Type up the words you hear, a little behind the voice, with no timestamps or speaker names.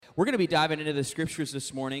we're going to be diving into the scriptures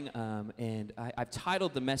this morning, and I've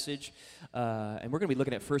titled the message, and we're going to be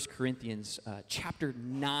looking at 1 Corinthians chapter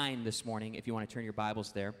 9 this morning, if you want to turn your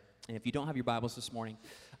Bibles there. And if you don't have your Bibles this morning,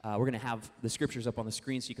 we're going to have the scriptures up on the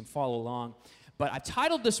screen so you can follow along. But I've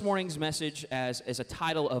titled this morning's message as a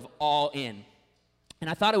title of All In. And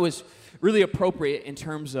I thought it was really appropriate in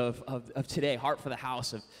terms of today, Heart for the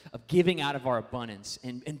House, of giving out of our abundance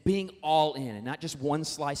and being all in, and not just one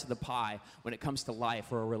slice of the pie when it comes to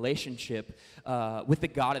life or a relationship with the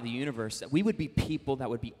God of the universe, that we would be people that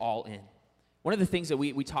would be all in. One of the things that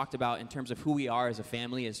we talked about in terms of who we are as a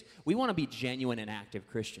family is we want to be genuine and active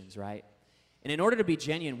Christians, right? And in order to be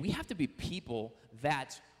genuine, we have to be people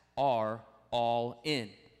that are all in.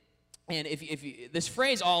 And if you, this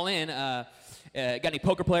phrase "all in," got any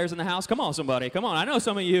poker players in the house? Come on, somebody, come on. I know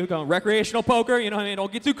some of you go recreational poker. You know what I mean?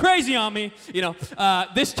 Don't get too crazy on me. You know,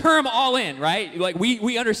 this term "all in," right? Like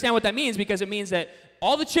we understand what that means, because it means that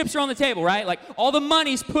all the chips are on the table, right? Like all the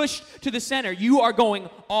money's pushed to the center. You are going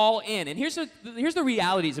all in. And here's the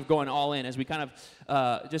realities of going all in, as we kind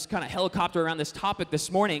of just kind of helicopter around this topic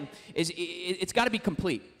this morning. It's got to be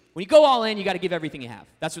complete. When you go all in, you got to give everything you have.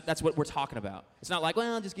 That's what we're talking about. It's not like,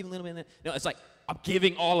 well, I'll just give a little bit. No, it's like, I'm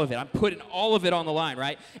giving all of it. I'm putting all of it on the line,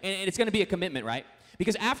 right? And it's going to be a commitment, right?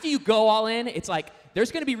 Because after you go all in, it's like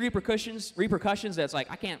there's going to be repercussions that's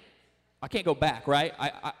like, I can't go back, right?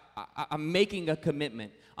 I'm making a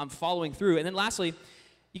commitment. I'm following through. And then lastly,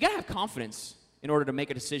 you got to have confidence in order to make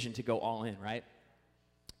a decision to go all in, right?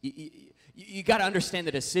 You got to understand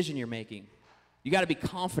the decision you're making. You got to be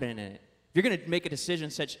confident in it. If you're going to make a decision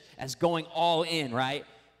such as going all in, right,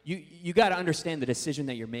 you got to understand the decision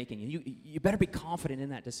that you're making. And you better be confident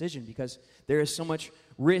in that decision, because there is so much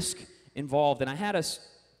risk involved. And I had us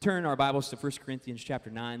turn our Bibles to 1 Corinthians chapter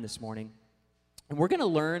 9 this morning. And we're going to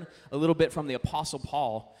learn a little bit from the Apostle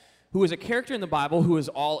Paul, who is a character in the Bible who is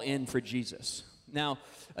all in for Jesus. Now,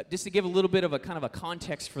 just to give a little bit of a kind of a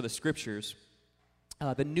context for the scriptures,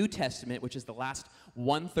 the New Testament, which is the last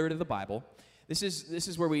 1/3 of the Bible, This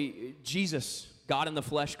is where Jesus, God in the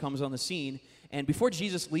flesh, comes on the scene. And before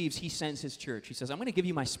Jesus leaves, he sends his church. He says, I'm going to give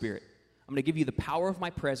you my spirit. I'm going to give you the power of my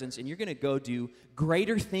presence, and you're going to go do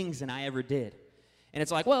greater things than I ever did. And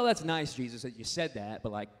it's like, well, that's nice, Jesus, that you said that,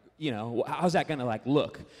 but like, you know, how's that going to like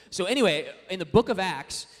look? So anyway, in the book of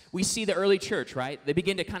Acts, we see the early church, right? They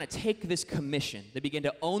begin to kind of take this commission. They begin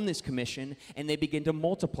to own this commission, and they begin to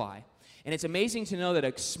multiply. And it's amazing to know that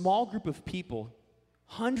a small group of people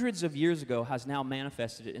hundreds of years ago has now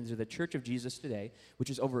manifested it into the Church of Jesus today, which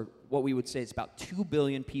is over what we would say is about 2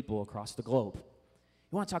 billion people across the globe.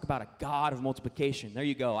 You want to talk about a God of multiplication. There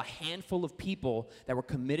you go, a handful of people that were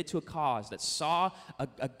committed to a cause, that saw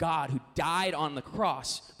a God who died on the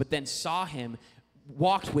cross, but then saw him,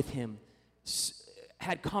 walked with him,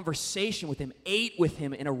 had conversation with him, ate with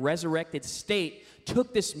him in a resurrected state,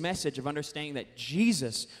 took this message of understanding that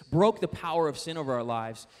Jesus broke the power of sin over our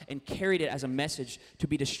lives and carried it as a message to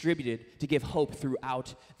be distributed to give hope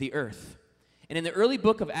throughout the earth. And in the early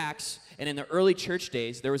book of Acts and in the early church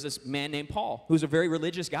days, there was this man named Paul, who was a very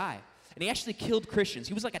religious guy. And he actually killed Christians.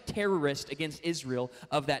 He was like a terrorist against Israel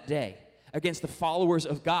of that day, against the followers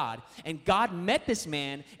of God. And God met this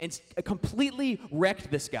man and completely wrecked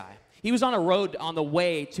this guy. He was on a road on the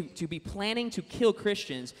way to be planning to kill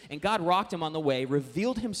Christians, and God rocked him on the way,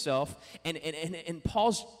 revealed himself, and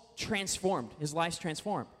Paul's transformed. His life's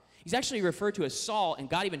transformed. He's actually referred to as Saul, and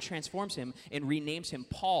God even transforms him and renames him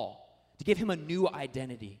Paul to give him a new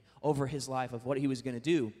identity over his life of what he was going to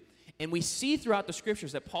do. And we see throughout the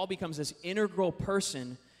scriptures that Paul becomes this integral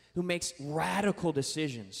person who makes radical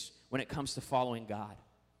decisions when it comes to following God.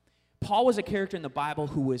 Paul was a character in the Bible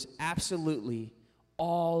who was absolutely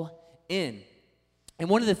all in. And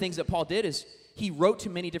one of the things that Paul did is he wrote to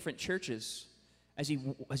many different churches as he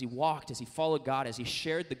walked, as he followed God, as he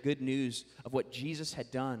shared the good news of what Jesus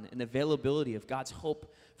had done and the availability of God's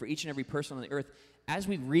hope for each and every person on the earth. As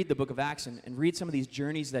we read the book of Acts and read some of these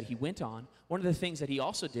journeys that he went on, one of the things that he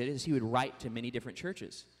also did is he would write to many different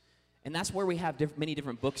churches. And that's where we have many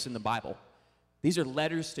different books in the Bible. These are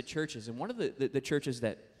letters to churches. And one of the churches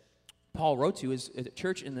that Paul wrote to is a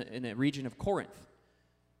church in the region of Corinth,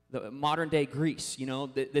 the modern-day Greece, you know,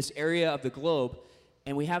 this area of the globe.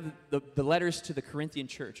 And we have the letters to the Corinthian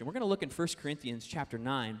church. And we're going to look in 1 Corinthians chapter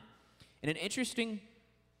 9. And an interesting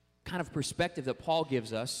kind of perspective that Paul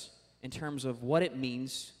gives us in terms of what it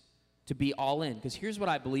means to be all in. Because here's what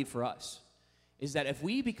I believe for us, is that if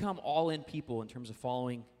we become all-in people in terms of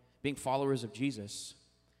being followers of Jesus,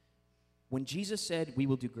 when Jesus said we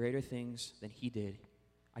will do greater things than he did,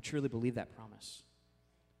 I truly believe that promise.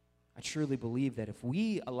 I truly believe that if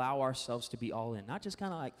we allow ourselves to be all in, not just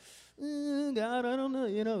kind of like, God, I don't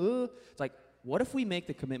know, It's like, what if we make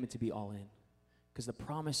the commitment to be all in? Because the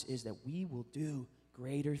promise is that we will do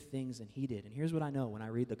greater things than he did. And here's what I know when I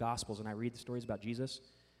read the Gospels and I read the stories about Jesus.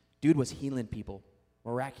 Dude was healing people,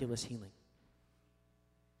 miraculous healing.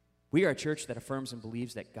 We are a church that affirms and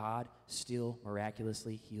believes that God still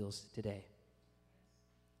miraculously heals today.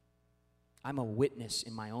 I'm a witness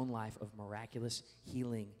in my own life of miraculous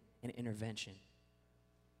healing and intervention.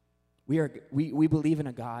 We believe in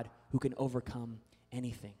a God who can overcome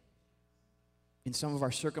anything. In some of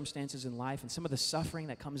our circumstances in life and some of the suffering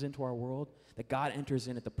that comes into our world, that God enters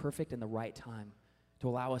in at the perfect and the right time to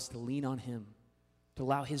allow us to lean on him, to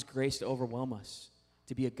allow his grace to overwhelm us,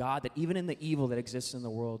 to be a God that even in the evil that exists in the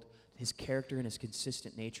world, his character and his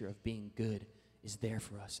consistent nature of being good is there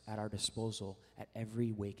for us at our disposal at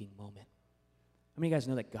every waking moment. How many of you guys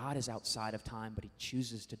know that God is outside of time, but he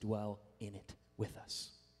chooses to dwell in it with us?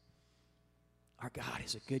 Our God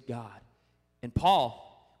is a good God. And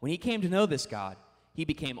Paul, when he came to know this God, he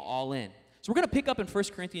became all in. So we're going to pick up in 1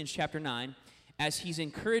 Corinthians chapter 9 as he's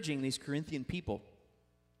encouraging these Corinthian people.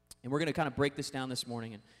 And we're going to kind of break this down this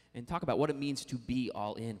morning and talk about what it means to be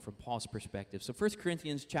all in from Paul's perspective. So 1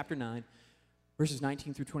 Corinthians chapter 9, verses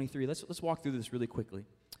 19 through 23. Let's walk through this really quickly.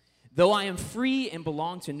 Though I am free and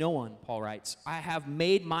belong to no one, Paul writes, I have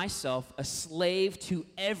made myself a slave to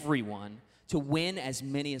everyone to win as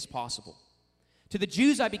many as possible. To the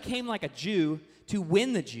Jews I became like a Jew to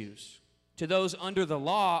win the Jews. To those under the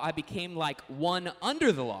law I became like one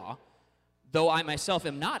under the law, though I myself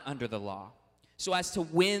am not under the law, so as to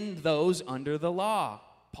win those under the law.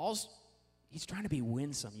 He's trying to be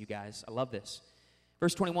winsome, you guys. I love this.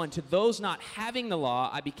 Verse 21, to those not having the law,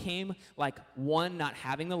 I became like one not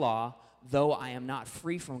having the law, though I am not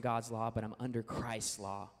free from God's law, but I'm under Christ's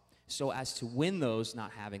law, so as to win those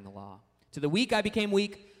not having the law. To the weak I became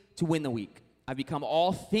weak to win the weak. I become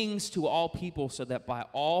all things to all people, so that by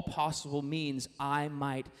all possible means I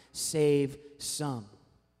might save some.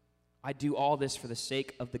 I do all this for the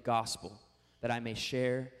sake of the gospel, that I may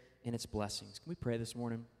share in its blessings. Can we pray this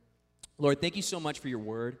morning? Lord, thank you so much for your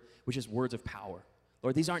word, which is words of power.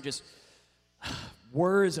 Lord, these aren't just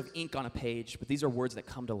words of ink on a page, but these are words that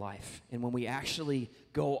come to life. And when we actually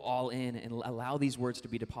go all in and allow these words to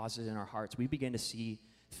be deposited in our hearts, we begin to see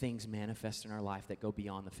things manifest in our life that go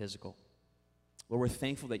beyond the physical. Lord, we're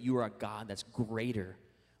thankful that you are a God that's greater,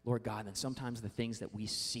 Lord God, than sometimes the things that we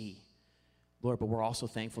see. Lord, but we're also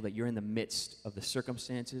thankful that you're in the midst of the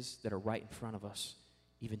circumstances that are right in front of us,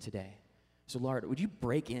 even today. So, Lord, would you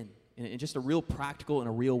break in just a real practical and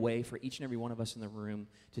a real way for each and every one of us in the room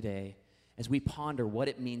today as we ponder what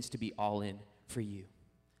it means to be all in for you.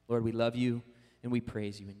 Lord, we love you and we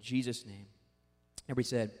praise you. In Jesus' name. Everybody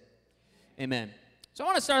said, amen. So I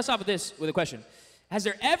want to start us off with a question. Has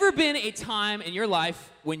there ever been a time in your life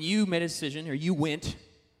when you made a decision or you went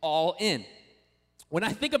all in? When I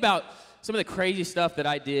think about some of the crazy stuff that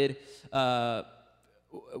I did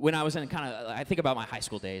when I was in I think about my high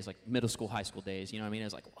school days, like middle school, high school days, you know what I mean? I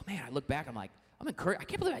was like, oh man, I look back, I'm like, I'm encouraged. I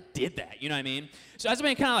can't believe I did that, you know what I mean? So as I've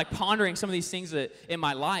been kind of like pondering some of these things in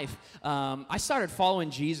my life, I started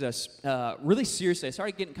following Jesus really seriously. I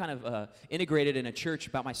started getting kind of integrated in a church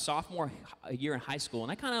about my sophomore year in high school,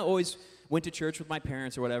 and I kind of always went to church with my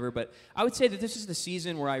parents or whatever, but I would say that this is the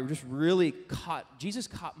season where I just really Jesus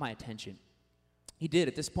caught my attention. He did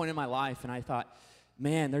at this point in my life, and I thought,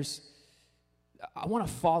 man, I want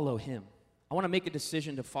to follow him. I want to make a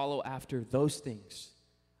decision to follow after those things.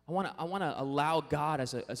 I want to allow God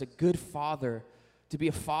as a good father to be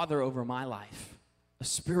a father over my life, a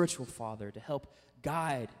spiritual father to help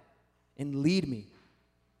guide and lead me.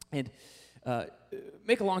 And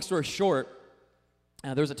make a long story short,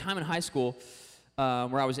 there was a time in high school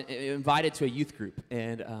where I was invited to a youth group,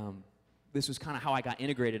 and this was kind of how I got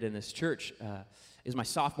integrated in this church. It was my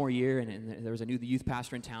sophomore year, and there was a new youth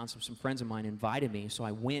pastor in town, so some friends of mine invited me, so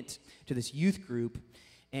I went to this youth group,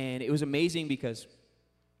 and it was amazing because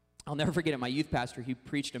I'll never forget it. My youth pastor, he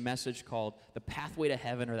preached a message called The Pathway to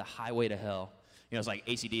Heaven or The Highway to Hell. You know, it's like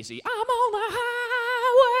AC/DC, I'm on the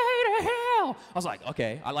highway to hell. I was like,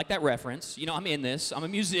 okay, I like that reference. You know, I'm in this. I'm a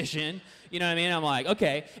musician. You know what I mean? I'm like,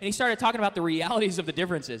 okay. And he started talking about the realities of the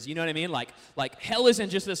differences. You know what I mean? Like hell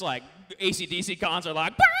isn't just this like AC/DC concert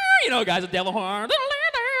like, you know, guys, a devil horn.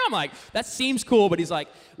 I'm like, that seems cool, but he's like,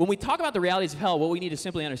 when we talk about the realities of hell, what we need to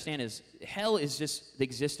simply understand is hell is just the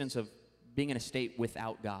existence of being in a state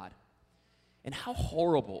without God. And how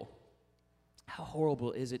horrible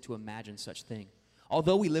is it to imagine such thing?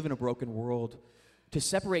 Although we live in a broken world, To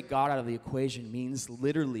separate God out of the equation means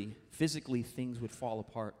literally, physically, things would fall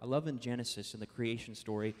apart. I love in Genesis, in the creation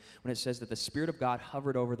story, when it says that the Spirit of God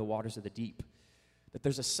hovered over the waters of the deep, that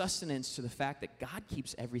there's a sustenance to the fact that God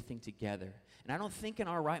keeps everything together. And I don't think in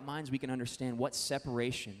our right minds we can understand what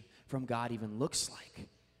separation from God even looks like.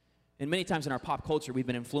 And many times in our pop culture, we've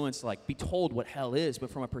been influenced to be told what hell is, but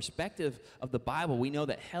from a perspective of the Bible, we know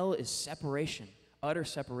that hell is separation. Utter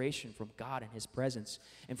separation from God and his presence.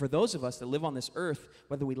 And for those of us that live on this earth,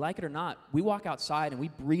 whether we like it or not, we walk outside and we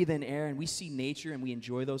breathe in air and we see nature and we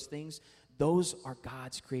enjoy those things. Those are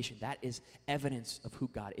God's creation. That is evidence of who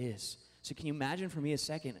God is. So can you imagine for me a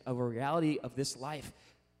second of a reality of this life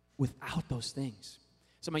without those things?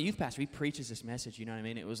 So my youth pastor, he preaches this message, you know what I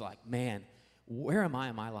mean? It was like, man, where am I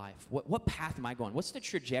in my life? What path am I going? What's the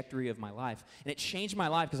trajectory of my life? And it changed my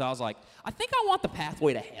life because I was like, I think I want the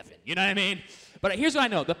pathway to heaven. You know what I mean? But here's what I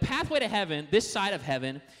know. The pathway to heaven, this side of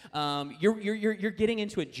heaven, you're getting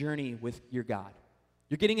into a journey with your God.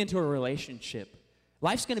 You're getting into a relationship.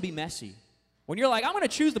 Life's going to be messy. When you're like, I'm going to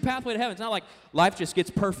choose the pathway to heaven, it's not like life just gets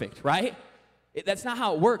perfect, right? That's not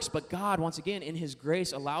how it works. But God, once again, in his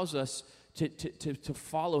grace, allows us to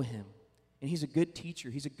follow him. And he's a good teacher.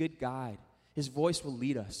 He's a good guide. His voice will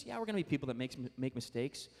lead us. Yeah, we're going to be people that make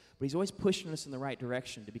mistakes, but he's always pushing us in the right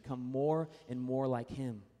direction to become more and more like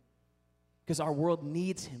him. Because our world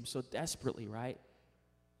needs him so desperately, right?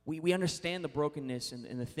 We understand the brokenness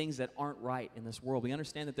and the things that aren't right in this world. We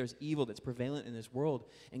understand that there's evil that's prevalent in this world,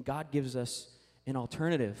 and God gives us an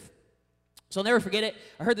alternative. So I'll never forget it.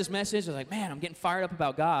 I heard this message. I was like, man, I'm getting fired up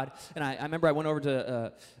about God. And I remember I went over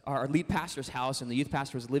to our lead pastor's house, and the youth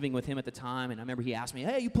pastor was living with him at the time. And I remember he asked me,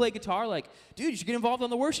 hey, you play guitar? Like, dude, you should get involved on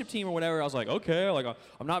the worship team or whatever. I was like, okay.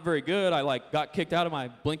 I'm not very good. I got kicked out of my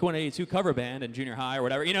Blink-182 cover band in junior high or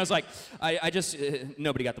whatever. You know, it's like, I just,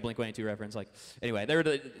 nobody got the Blink-182 reference. Like, anyway,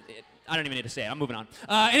 I don't even need to say it. I'm moving on.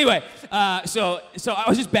 So I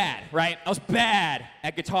was just bad, right? I was bad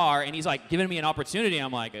at guitar, and he's like giving me an opportunity.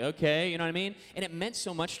 I'm like, okay, you know what I mean? And it meant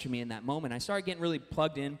so much to me in that moment. I started getting really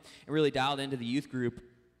plugged in and really dialed into the youth group.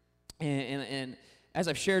 And as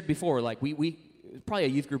I've shared before, like we probably a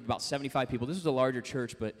youth group of about 75 people. This was a larger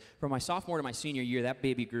church, but from my sophomore to my senior year, that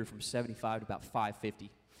baby grew from 75 to about 550.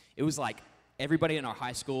 It was like everybody in our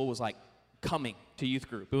high school was like coming to youth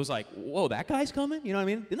group. It was like, whoa, that guy's coming? You know what I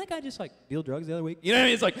mean? Didn't that guy just like deal drugs the other week? You know what I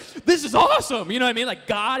mean? It's like, this is awesome. You know what I mean? Like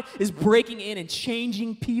God is breaking in and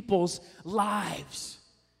changing people's lives.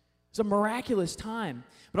 It's a miraculous time.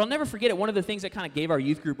 But I'll never forget it. One of the things that kind of gave our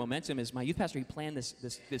youth group momentum is my youth pastor, he planned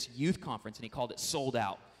this youth conference, and he called it Sold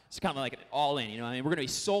Out. It's kind of like an all-in, you know what I mean? We're going to be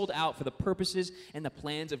sold out for the purposes and the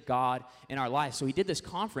plans of God in our life. So he did this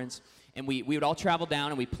conference, and we would all travel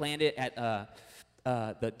down, and we planned it at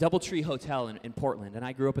the Doubletree Hotel in Portland. And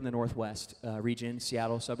I grew up in the Northwest region,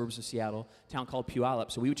 Seattle, suburbs of Seattle, a town called Puyallup.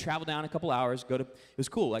 So we would travel down a couple hours, it was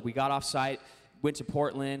cool. Like we got off site, went to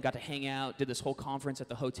Portland, got to hang out, did this whole conference at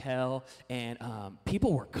the hotel, and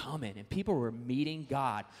people were coming, and people were meeting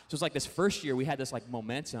God. So it was like this first year, we had this like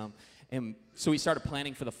momentum, and so we started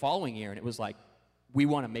planning for the following year, and it was like, we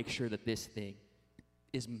want to make sure that this thing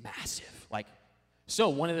is massive. So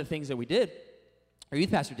one of the things that we did, our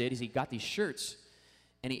youth pastor did, is he got these shirts,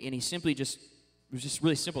 and he simply just, it was just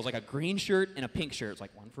really simple. It was like a green shirt and a pink shirt. It's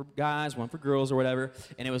like one for guys, one for girls or whatever,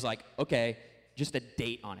 and it was like, okay, just a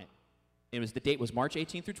date on it. The date was March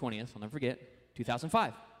 18th through 20th, I'll never forget,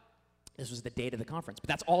 2005. This was the date of the conference, but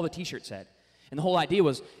that's all the t-shirt said. And the whole idea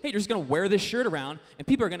was, hey, you're just going to wear this shirt around, and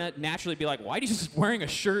people are going to naturally be like, why are you just wearing a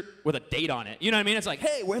shirt with a date on it? You know what I mean? It's like,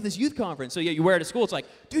 hey, we're at this youth conference. So yeah, you wear it at school. It's like,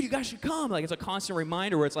 dude, you guys should come. Like, it's a constant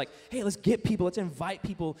reminder where it's like, hey, let's get people. Let's invite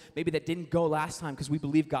people maybe that didn't go last time because we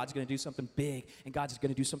believe God's going to do something big and God's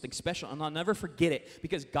going to do something special. And I'll never forget it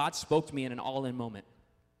because God spoke to me in an all-in moment.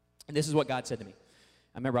 And this is what God said to me.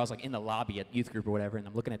 I remember I was like in the lobby at youth group or whatever, and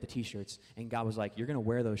I'm looking at the t-shirts, and God was like, you're going to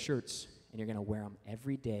wear those shirts, and you're going to wear them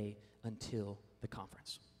every day until the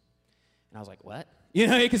conference. And I was like, what? You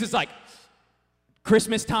know, because it's like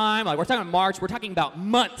Christmas time, like we're talking March, we're talking about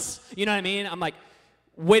months. You know what I mean? I'm like,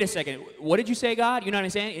 wait a second, what did you say, God? You know what I'm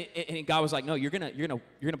saying? And God was like, no, you're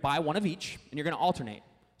gonna buy one of each, and you're gonna alternate.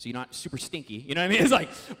 So you're not super stinky. You know what I mean? It's like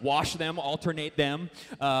wash them, alternate them,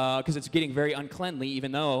 because it's getting very uncleanly,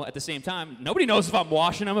 even though at the same time, nobody knows if I'm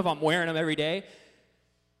washing them, if I'm wearing them every day.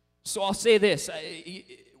 So I'll say this.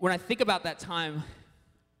 When I think about that time,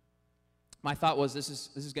 my thought was, this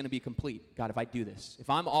is going to be complete. God, if I do this, if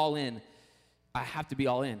I'm all in, I have to be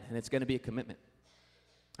all in, and it's going to be a commitment.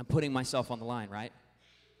 I'm putting myself on the line, right?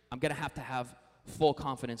 I'm going to have full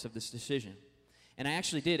confidence of this decision. And I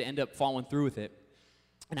actually did end up following through with it.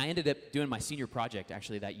 And I ended up doing my senior project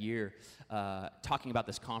actually that year, talking about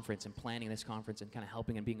this conference and planning this conference and kind of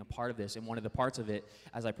helping and being a part of this. And one of the parts of it,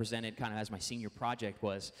 as I presented kind of as my senior project,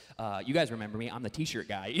 was, you guys remember me, I'm the t-shirt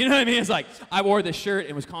guy. You know what I mean? It's like I wore this shirt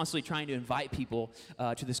and was constantly trying to invite people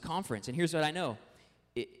to this conference. And here's what I know.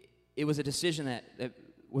 It was a decision that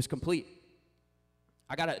was complete.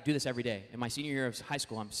 I got to do this every day. In my senior year of high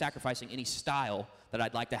school, I'm sacrificing any style that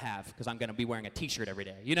I'd like to have because I'm going to be wearing a t-shirt every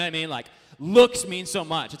day. You know what I mean? Like, looks mean so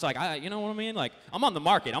much. It's like, you know what I mean? Like, I'm on the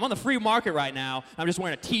market. I'm on the free market right now. I'm just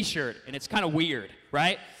wearing a t-shirt, and it's kind of weird,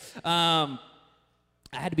 right? I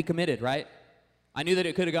had to be committed, right? I knew that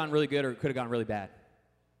it could have gone really good or it could have gone really bad.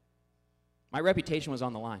 My reputation was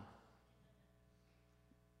on the line.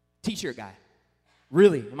 T-shirt guy.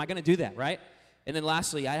 Really? Am I going to do that, right? And then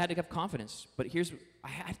lastly, I had to have confidence. But I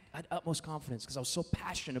had utmost confidence because I was so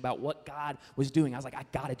passionate about what God was doing. I was like, I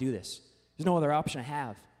got to do this. There's no other option I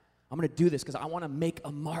have. I'm going to do this because I want to make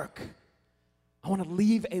a mark. I want to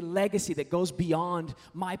leave a legacy that goes beyond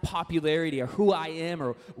my popularity or who I am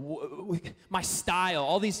or my style,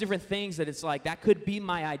 all these different things that it's like that could be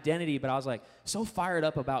my identity. But I was like so fired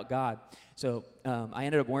up about God. So I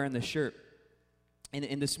ended up wearing this shirt.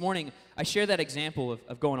 And this morning, I share that example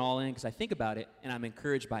of going all in because I think about it, and I'm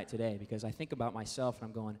encouraged by it today because I think about myself, and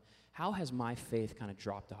I'm going, how has my faith kind of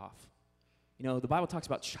dropped off? You know, the Bible talks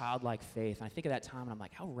about childlike faith, and I think of that time, and I'm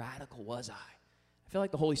like, how radical was I? I feel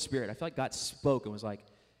like the Holy Spirit, I feel like God spoke and was like,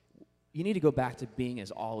 you need to go back to being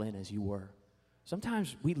as all in as you were.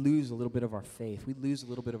 Sometimes we lose a little bit of our faith. We lose a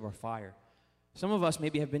little bit of our fire. Some of us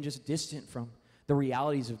maybe have been just distant from the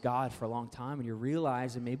realities of God for a long time, and you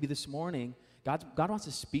realize that maybe this morning, God wants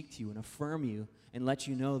to speak to you and affirm you and let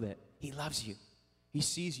you know that He loves you. He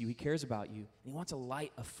sees you. He cares about you. And He wants to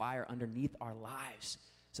light a fire underneath our lives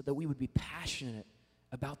so that we would be passionate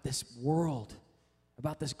about this world,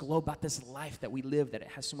 about this globe, about this life that we live, that it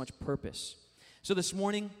has so much purpose. So this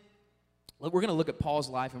morning, we're going to look at Paul's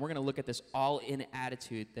life, and we're going to look at this all-in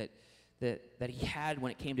attitude that he had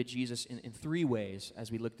when it came to Jesus in three ways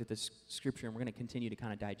as we looked at this scripture, and we're going to continue to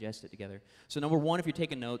kind of digest it together. So number one, if you're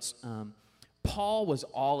taking notes, Paul was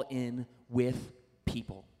all in with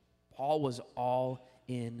people. Paul was all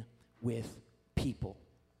in with people.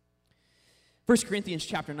 1 Corinthians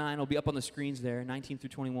chapter 9 will be up on the screens there, 19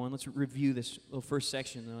 through 21. Let's review this little first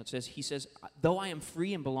section. He says, though I am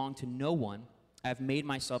free and belong to no one, I have made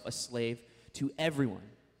myself a slave to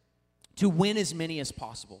everyone, to win as many as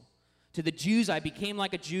possible. To the Jews, I became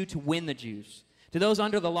like a Jew to win the Jews. To those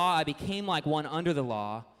under the law, I became like one under the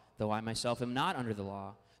law, though I myself am not under the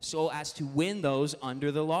law, so as to win those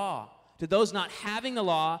under the law. To those not having the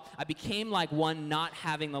law, I became like one not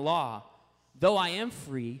having the law, though I am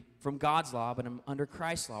free from God's law, but I'm under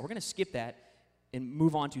Christ's law. We're going to skip that and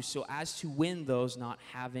move on to so as to win those not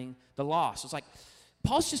having the law. So it's like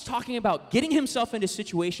Paul's just talking about getting himself into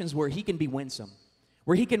situations where he can be winsome,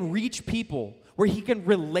 where he can reach people, where he can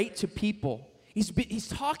relate to people. He's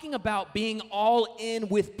talking about being all in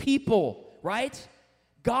with people, right?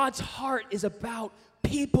 God's heart is about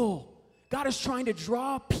people. God is trying to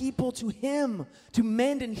draw people to Him, to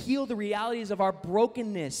mend and heal the realities of our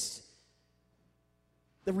brokenness.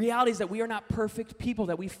 The realities that we are not perfect people,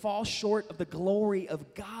 that we fall short of the glory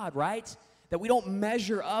of God, right? That we don't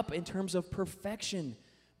measure up in terms of perfection,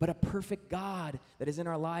 but a perfect God that is in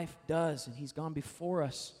our life does, and He's gone before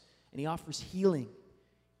us, and He offers healing.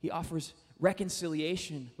 He offers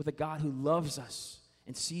reconciliation with a God who loves us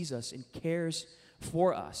and sees us and cares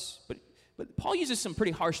for us. But Paul uses some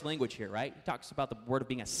pretty harsh language here, right? He talks about the word of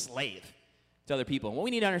being a slave to other people. And what we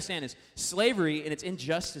need to understand is slavery and its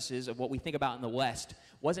injustices of what we think about in the West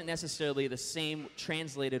wasn't necessarily the same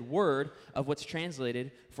translated word of what's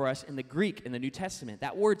translated for us in the Greek in the New Testament.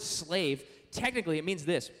 That word slave, technically it means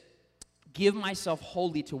this: give myself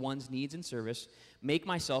wholly to one's needs and service, make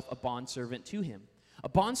myself a bondservant to him. A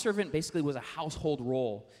bondservant basically was a household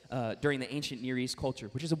role during the ancient Near East culture,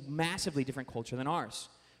 which is a massively different culture than ours.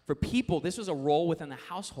 For people, this was a role within the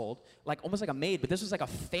household, like almost like a maid, but this was like a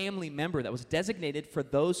family member that was designated for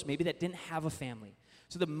those maybe that didn't have a family.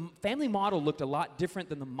 So the family model looked a lot different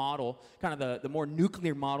than the model, kind of the more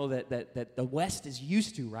nuclear model that the West is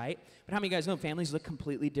used to, right? But how many of you guys know families look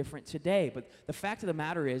completely different today? But the fact of the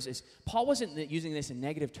matter is Paul wasn't using this in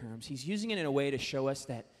negative terms. He's using it in a way to show us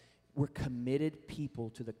that we're committed people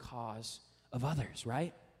to the cause of others,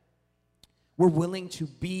 right? We're willing to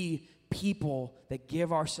be people that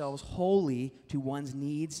give ourselves wholly to one's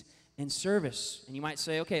needs and service. And you might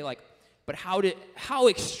say, okay, but how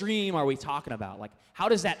extreme are we talking about? Like, how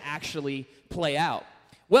does that actually play out?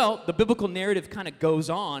 Well, the biblical narrative kind of goes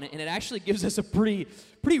on, and it actually gives us a pretty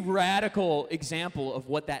radical example of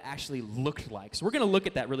what that actually looked like. So we're going to look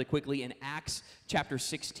at that really quickly in Acts chapter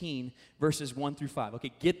 16, verses 1 through 5.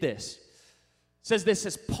 Okay, get this. It says this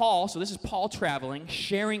is Paul, so this is Paul traveling,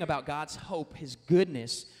 sharing about God's hope, his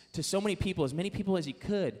goodness, to so many people as he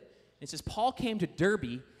could. It says, Paul came to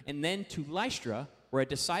Derbe and then to Lystra, where a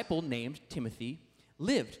disciple named Timothy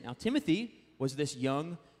lived. Now, Timothy was this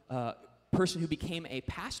young person who became a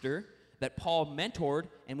pastor that Paul mentored,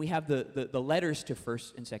 and we have the letters to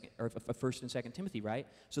First and Second Timothy, right?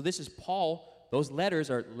 So this is Paul. Those letters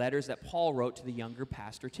are letters that Paul wrote to the younger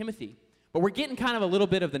pastor Timothy. But we're getting kind of a little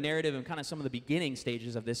bit of the narrative and kind of some of the beginning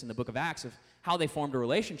stages of this in the book of Acts of how they formed a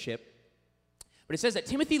relationship. But it says that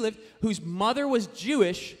Timothy lived, whose mother was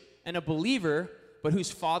Jewish and a believer, but whose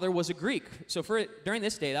father was a Greek. So during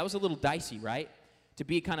this day, that was a little dicey, right? To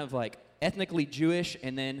be kind of like ethnically Jewish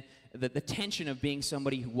and then the tension of being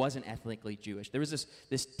somebody who wasn't ethnically Jewish. There was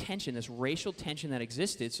this tension, this racial tension that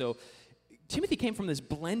existed. So Timothy came from this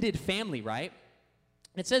blended family, right?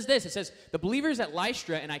 And it says this, it says, the believers at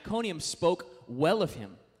Lystra and Iconium spoke well of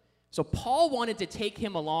him. So Paul wanted to take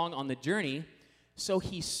him along on the journey, so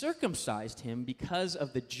he circumcised him because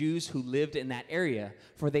of the Jews who lived in that area,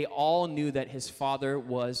 for they all knew that his father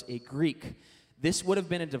was a Greek. This would have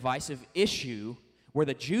been a divisive issue where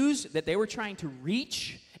the Jews that they were trying to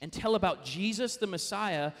reach and tell about Jesus the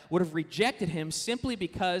Messiah would have rejected him simply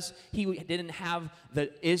because he didn't have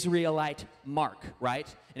the Israelite mark, right?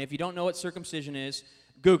 And if you don't know what circumcision is,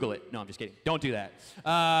 Google it. No, I'm just kidding. Don't do that.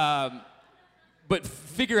 But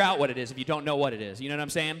figure out what it is if you don't know what it is. You know what I'm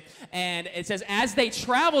saying? And it says, as they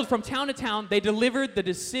traveled from town to town, they delivered the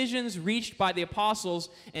decisions reached by the apostles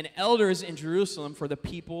and elders in Jerusalem for the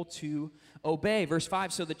people to obey. Verse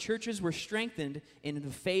 5, so the churches were strengthened in the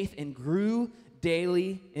faith and grew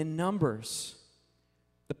daily in numbers.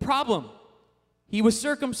 The problem, he was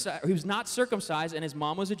circumcised, he was not circumcised, and his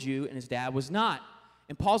mom was a Jew, and his dad was not.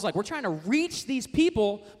 And Paul's like, we're trying to reach these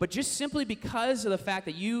people, but just simply because of the fact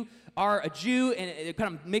that you are a Jew and it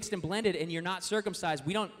kind of mixed and blended, and you're not circumcised,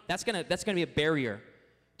 that's gonna be a barrier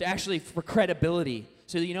to actually for credibility.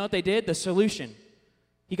 So you know what they did? The solution.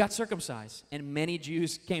 He got circumcised, and many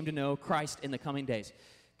Jews came to know Christ in the coming days.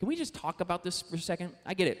 Can we just talk about this for a second?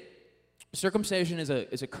 I get it. Circumcision is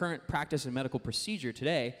a current practice and medical procedure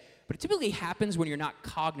today, but it typically happens when you're not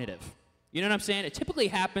cognitive. You know what I'm saying? It typically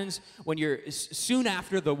happens when you're soon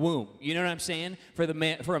after the womb. You know what I'm saying? For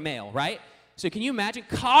a male, right? So can you imagine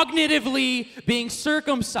cognitively being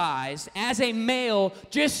circumcised as a male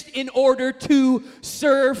just in order to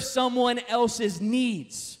serve someone else's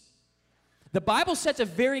needs? The Bible sets a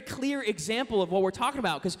very clear example of what we're talking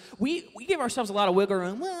about, because we give ourselves a lot of wiggle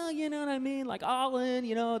room. Well, you know what I mean? Like all in,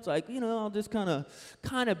 it's like, I'll just kind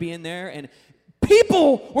of be in there. And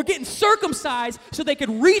people were getting circumcised so they could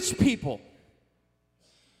reach people.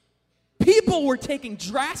 People were taking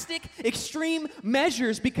drastic, extreme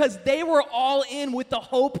measures because they were all in with the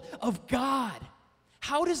hope of God.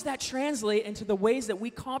 How does that translate into the ways that we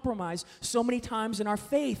compromise so many times in our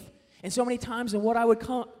faith? And so many times in what I would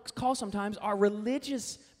call sometimes our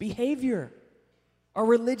religious behavior, our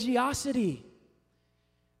religiosity.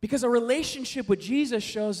 Because a relationship with Jesus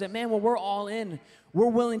shows that, man, when we're all in, we're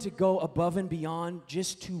willing to go above and beyond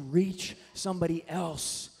just to reach somebody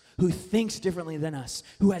else who thinks differently than us,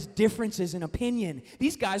 who has differences in opinion.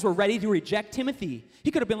 These guys were ready to reject Timothy. He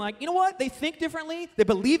could have been like, you know what? They think differently. They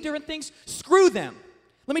believe different things. Screw them.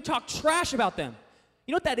 Let me talk trash about them.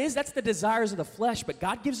 You know what that is? That's the desires of the flesh, but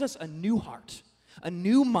God gives us a new heart, a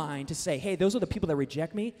new mind to say, hey, those are the people that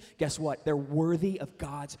reject me. Guess what? They're worthy of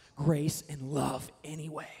God's grace and love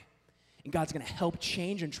anyway. And God's going to help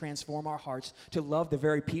change and transform our hearts to love the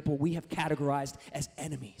very people we have categorized as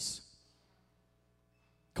enemies.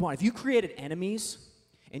 Come on, if you created enemies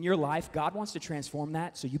in your life, God wants to transform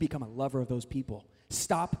that so you become a lover of those people.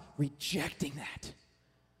 Stop rejecting that.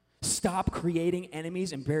 Stop creating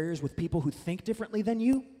enemies and barriers with people who think differently than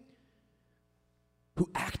you, who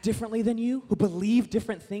act differently than you, who believe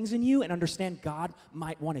different things than you, and understand God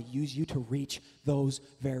might want to use you to reach those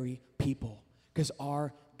very people, because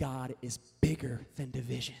our God is bigger than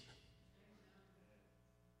division.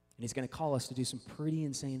 And he's going to call us to do some pretty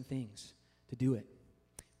insane things to do it.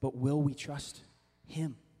 But will we trust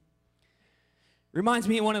him? Reminds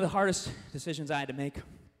me of one of the hardest decisions I had to make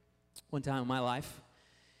one time in my life,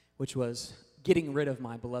 which was getting rid of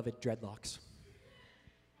my beloved dreadlocks.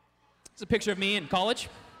 It's a picture of me in college.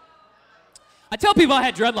 I tell people I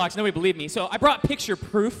had dreadlocks, nobody believed me, so I brought picture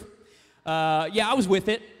proof. Yeah, I was with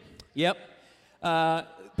it. Yep.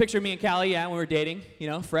 Picture of me and Callie, yeah, when we were dating,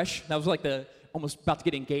 fresh. That was like the almost about to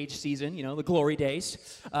get engaged season, you know, the glory days,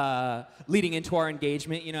 leading into our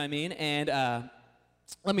engagement, you know what I mean? And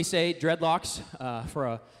let me say, dreadlocks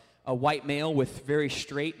for a white male with very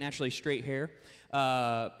straight, naturally straight hair,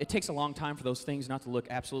 it takes a long time for those things not to look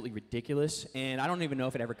absolutely ridiculous. And I don't even know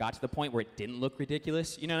if it ever got to the point where it didn't look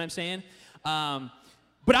ridiculous, you know what I'm saying?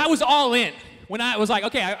 But I was all in when I was like,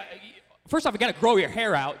 okay, first off, you got to grow your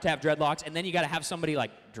hair out to have dreadlocks, and then you got to have somebody,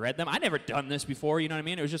 like, dread them. I'd never done this before, you know what I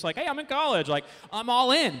mean? It was just like, hey, I'm in college. Like, I'm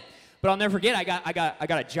all in. But I'll never forget, I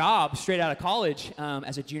got a job straight out of college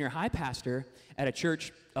as a junior high pastor at a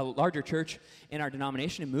church, a larger church in our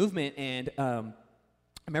denomination and movement. And I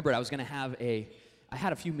remember I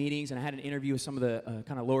had a few meetings, and I had an interview with some of the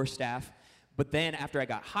kind of lower staff. But then after I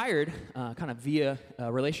got hired, kind of via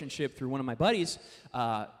a relationship through one of my buddies,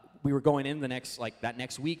 we were going in that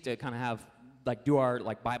next week to kind of have, like, do our,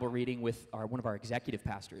 like, Bible reading with one of our executive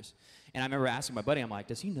pastors. And I remember asking my buddy, I'm like,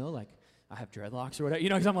 does he know, like, I have dreadlocks or whatever? You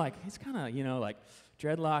know, because I'm like, it's kind of, you know, like,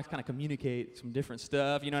 dreadlocks kind of communicate some different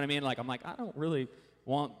stuff, you know what I mean? Like, I'm like, I don't really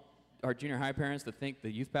want our junior high parents to think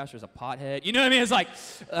the youth pastor is a pothead. You know what I mean? It's like,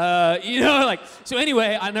 you know, like, so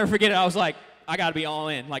anyway, I'll never forget it. I was like, I got to be all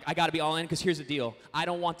in. Like, I got to be all in because here's the deal. I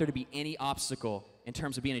don't want there to be any obstacle in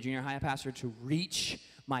terms of being a junior high pastor to reach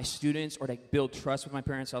my students or to build trust with my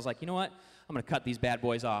parents. So I was like, you know what? I'm going to cut these bad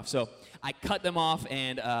boys off. So I cut them off,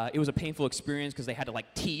 and it was a painful experience because they had to,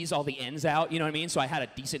 like, tease all the ends out, you know what I mean? So I had a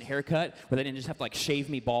decent haircut where they didn't just have to, like, shave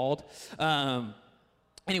me bald.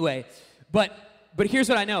 Anyway, but here's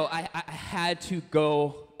what I know. I had to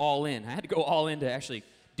go all in. I had to go all in to actually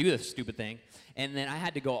do this stupid thing. And then I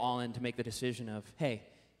had to go all in to make the decision of, hey,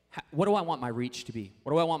 what do I want my reach to be?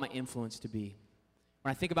 What do I want my influence to be?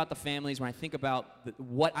 When I think about the families, when I think about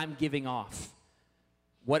what I'm giving off,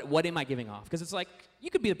 what am I giving off? Because it's like, you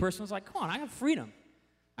could be the person who's like, come on, I have freedom.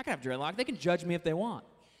 I can have dreadlock. They can judge me if they want.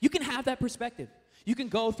 You can have that perspective. You can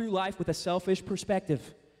go through life with a selfish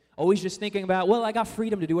perspective, always just thinking about, well, I got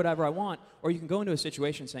freedom to do whatever I want. Or you can go into a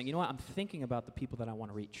situation saying, you know what, I'm thinking about the people that I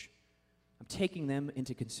want to reach. I'm taking them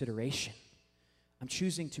into consideration. I'm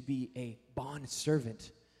choosing to be a bond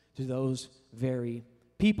servant to those very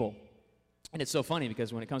people. And it's so funny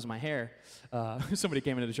because when it comes to my hair, somebody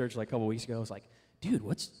came into the church like a couple weeks ago. I was like, dude,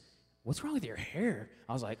 what's wrong with your hair?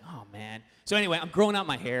 I was like, oh, man. So anyway, I'm growing out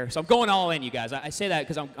my hair. So I'm going all in, you guys. I say that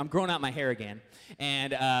because I'm growing out my hair again,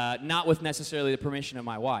 and not with necessarily the permission of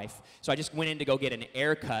my wife. So I just went in to go get an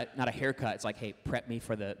haircut, not a haircut. It's like, hey, prep me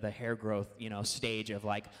for the hair growth, you know, stage of,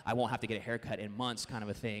 like, I won't have to get a haircut in months kind of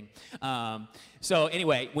a thing. So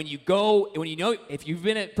anyway, when you know, if you've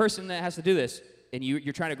been a person that has to do this, and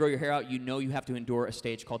you're trying to grow your hair out, you know you have to endure a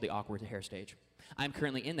stage called the awkward hair stage. I'm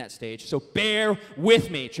currently in that stage, so bear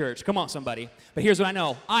with me, church. Come on, somebody. But here's what I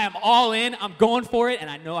know. I am all in. I'm going for it, and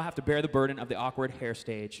I know I have to bear the burden of the awkward hair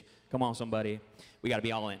stage. Come on, somebody. We got to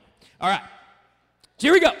be all in. All right. So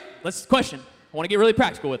here we go. Let's question. I want to get really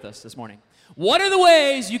practical with us this morning. What are the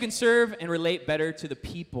ways you can serve and relate better to the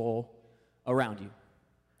people around you?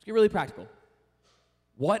 Let's get really practical.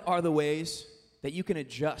 What are the ways that you can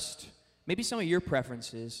adjust maybe some of your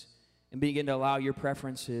preferences and begin to allow your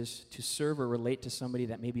preferences to serve or relate to somebody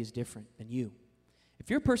that maybe is different than you? If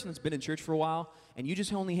you're a person that's been in church for a while and you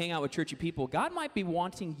just only hang out with churchy people, God might be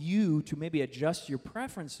wanting you to maybe adjust your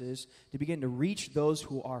preferences to begin to reach those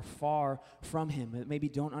who are far from Him, that maybe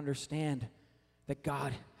don't understand that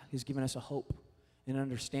God has given us a hope and an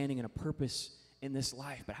understanding and a purpose in this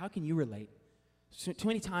life. But how can you relate? So, too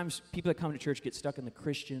many times people that come to church get stuck in the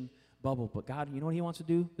Christian bubble. But God, you know what He wants to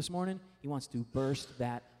do this morning? He wants to burst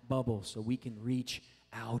that bubble so we can reach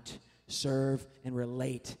out, serve, and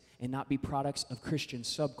relate, and not be products of Christian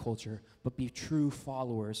subculture, but be true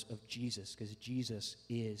followers of Jesus, because Jesus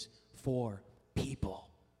is for people.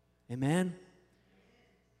 Amen?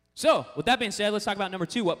 So, with that being said, let's talk about number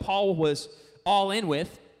 2, what Paul was all in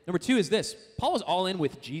with. Number 2 is this. Paul was all in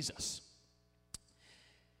with Jesus.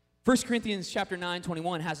 1 Corinthians chapter 9,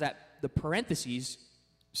 21 has the parentheses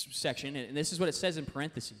section, and this is what it says in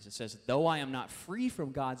parentheses. It says, though I am not free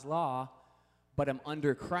from God's law, but I'm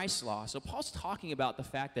under Christ's law. So Paul's talking about the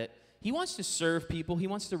fact that he wants to serve people, he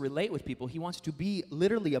wants to relate with people, he wants to be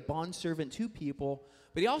literally a bondservant to people,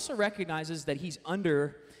 but he also recognizes that he's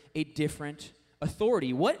under a different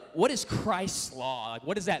authority. What is Christ's law? Like,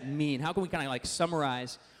 what does that mean? How can we kind of like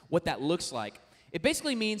summarize what that looks like? It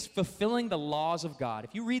basically means fulfilling the laws of God.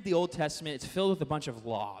 If you read the Old Testament, it's filled with a bunch of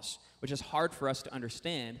laws, which is hard for us to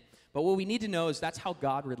understand. But what we need to know is that's how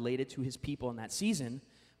God related to His people in that season.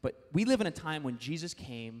 But we live in a time when Jesus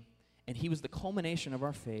came, and He was the culmination of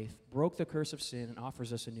our faith, broke the curse of sin, and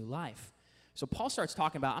offers us a new life. So Paul starts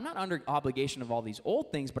talking about, I'm not under obligation of all these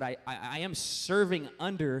old things, but I am serving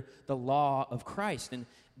under the law of Christ. And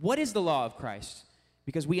what is the law of Christ?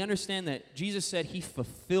 Because we understand that Jesus said he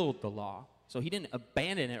fulfilled the law. So he didn't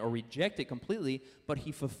abandon it or reject it completely, but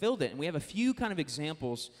he fulfilled it. And we have a few kind of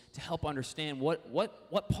examples to help understand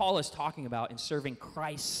what Paul is talking about in serving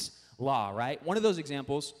Christ's law, right? One of those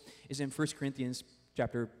examples is in 1 Corinthians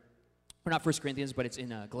chapter, or not 1 Corinthians, but it's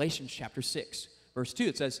in Galatians chapter 6, verse 2.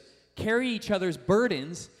 It says, carry each other's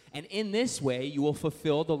burdens, and in this way you will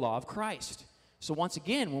fulfill the law of Christ. So once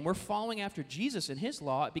again, when we're following after Jesus and his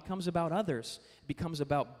law, it becomes about others. It becomes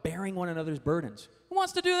about bearing one another's burdens. Who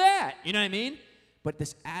wants to do that? You know what I mean? But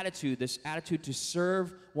this attitude to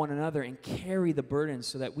serve one another and carry the burdens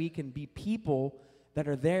so that we can be people that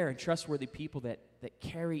are there and trustworthy people that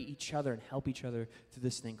carry each other and help each other through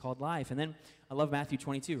this thing called life. And then I love Matthew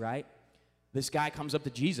 22, right? This guy comes up to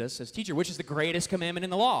Jesus, says, teacher, which is the greatest commandment in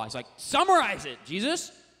the law? He's like, summarize it, Jesus.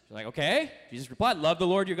 He's like, okay. Jesus replied, love the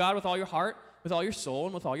Lord your God with all your heart, with all your soul,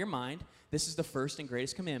 and with all your mind. This is the first and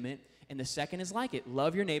greatest commandment. And the second is like it.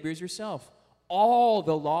 Love your neighbor as yourself. All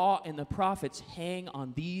the law and the prophets hang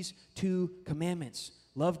on these two commandments.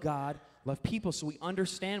 Love God, love people. So we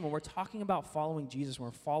understand when we're talking about following Jesus, when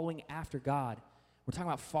we're following after God, we're talking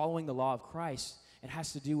about following the law of Christ. It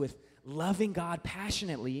has to do with loving God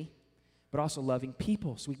passionately, but also loving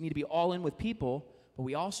people. So we need to be all in with people, but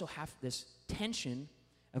we also have this tension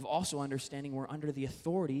of also understanding we're under the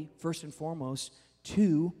authority, first and foremost,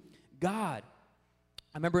 to God.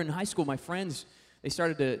 I remember in high school, my friends, they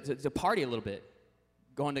started to party a little bit,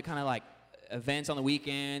 going to kind of like events on the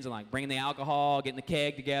weekends and like bringing the alcohol, getting the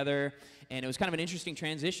keg together. And it was kind of an interesting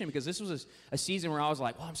transition because this was a season where I was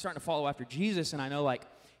like, well, I'm starting to follow after Jesus. And I know like,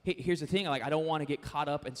 hey, here's the thing, like I don't want to get caught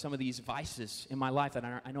up in some of these vices in my life that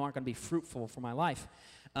I know aren't going to be fruitful for my life.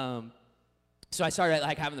 So I started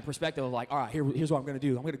like having the perspective of like, all right, here's what I'm going to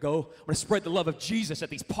do. I'm going to spread the love of Jesus at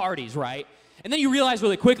these parties, right? And then you realize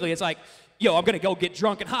really quickly, it's like, yo, I'm going to go get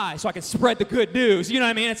drunk and high so I can spread the good news. You know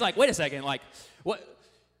what I mean? It's like, wait a second, like,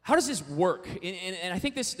 how does this work? And I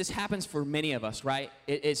think this happens for many of us, right?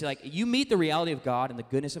 It's like you meet the reality of God and the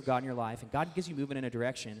goodness of God in your life, and God gets you moving in a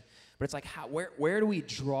direction. But it's like, where do we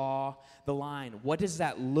draw the line? What does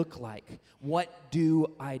that look like? What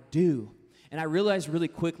do I do? And I realized really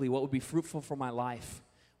quickly what would be fruitful for my life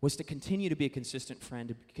was to continue to be a consistent friend,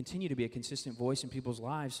 to continue to be a consistent voice in people's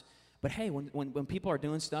lives. But hey, when people are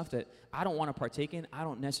doing stuff that I don't want to partake in, I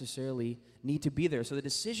don't necessarily need to be there. So the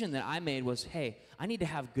decision that I made was, hey, I need to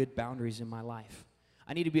have good boundaries in my life.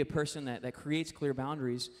 I need to be a person that creates clear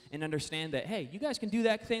boundaries and understand that, hey, you guys can do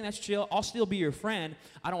that thing, that's chill. I'll still be your friend.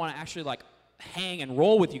 I don't want to actually like hang and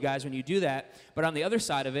roll with you guys when you do that. But on the other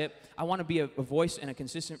side of it, I want to be a voice and a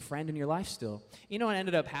consistent friend in your life still. You know what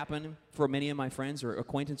ended up happening for many of my friends or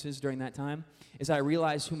acquaintances during that time is I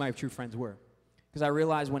realized who my true friends were. Because I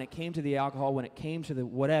realized when it came to the alcohol, when it came to the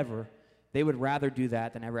whatever, they would rather do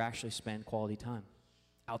that than ever actually spend quality time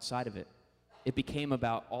outside of it. It became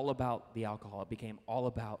all about the alcohol. It became all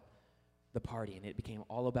about the party, and it became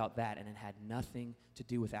all about that, and it had nothing to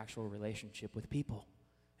do with actual relationship with people.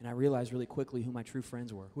 And I realized really quickly who my true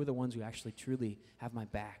friends were, who are the ones who actually truly have my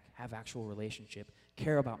back, have actual relationship,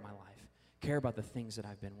 care about my life, care about the things that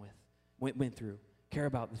I've been went through, care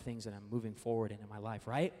about the things that I'm moving forward in my life,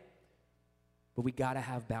 right? But we got to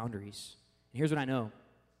have boundaries. And here's what I know.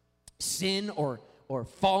 Sin or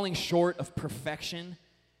falling short of perfection,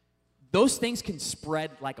 those things can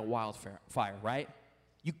spread like a wildfire, right?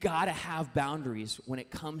 You got to have boundaries when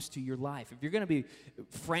it comes to your life. If you're going to be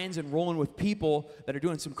friends and rolling with people that are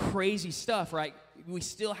doing some crazy stuff, right, we're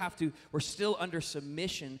still under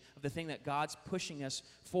submission of the thing that God's pushing us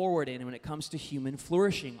forward in when it comes to human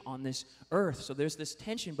flourishing on this earth. So there's this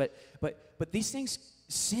tension, but these things,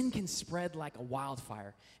 sin can spread like a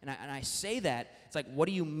wildfire. And I say that, it's like, what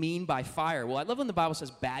do you mean by fire? Well, I love when the Bible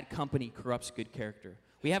says bad company corrupts good character.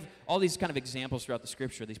 We have all these kind of examples throughout the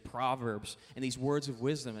scripture, these proverbs and these words of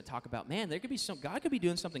wisdom that talk about, man, God could be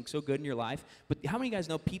doing something so good in your life, but how many of you guys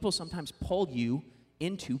know people sometimes pull you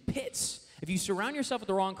into pits? If you surround yourself with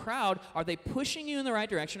the wrong crowd, are they pushing you in the right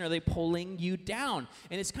direction or are they pulling you down?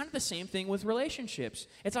 And it's kind of the same thing with relationships.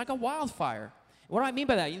 It's like a wildfire. What do I mean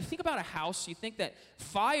by that? You think about a house, you think that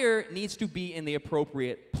fire needs to be in the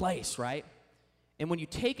appropriate place, right? And when you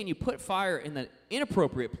take and you put fire in the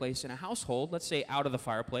inappropriate place in a household, let's say out of the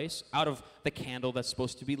fireplace, out of the candle that's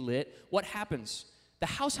supposed to be lit, what happens? The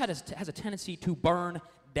house has a tendency to burn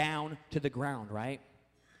down to the ground, right?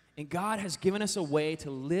 And God has given us a way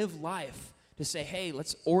to live life, to say, hey,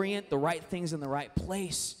 let's orient the right things in the right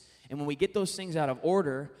place. And when we get those things out of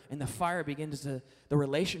order and the fire begins to, the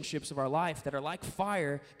relationships of our life that are like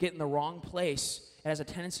fire get in the wrong place, it has a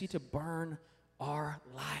tendency to burn our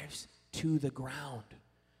lives to the ground.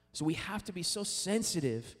 So we have to be so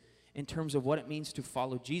sensitive in terms of what it means to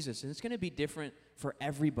follow Jesus. And it's going to be different for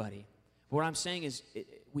everybody. But what I'm saying is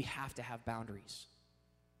we have to have boundaries.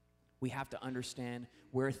 We have to understand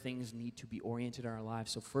where things need to be oriented in our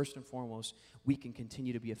lives. So first and foremost, we can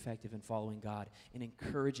continue to be effective in following God and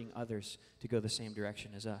encouraging others to go the same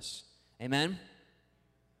direction as us. Amen?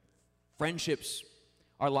 Friendships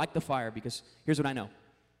are like the fire because here's what I know.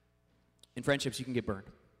 In friendships, you can get burned.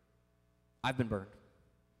 I've been burned.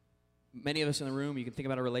 Many of us in the room, you can think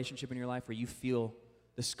about a relationship in your life where you feel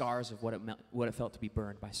the scars of what it felt to be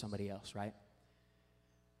burned by somebody else, right?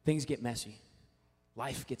 Things get messy.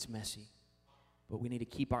 Life gets messy. But we need to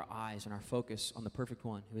keep our eyes and our focus on the perfect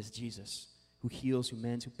one, who is Jesus, who heals, who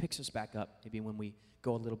mends, who picks us back up, maybe when we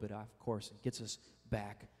go a little bit off course and gets us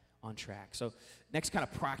back on track. So next kind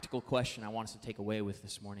of practical question I want us to take away with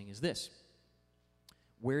this morning is this.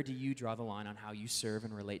 Where do you draw the line on how you serve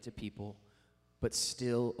and relate to people but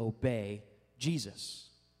still obey Jesus?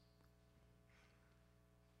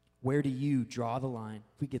 Where do you draw the line?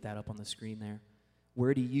 If we get that up on the screen there.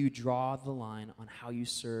 Where do you draw the line on how you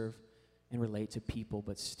serve and relate to people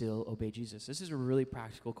but still obey Jesus? This is a really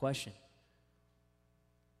practical question.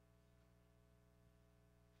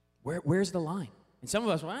 Where's the line? And some of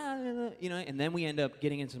us, well, you know, and then we end up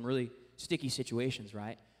getting in some really sticky situations,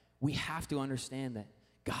 right? We have to understand that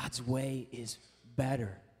God's way is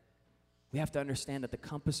better. We have to understand that the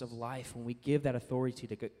compass of life, when we give that authority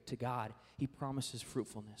to God, He promises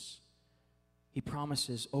fruitfulness. He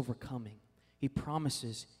promises overcoming. He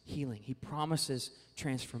promises healing. He promises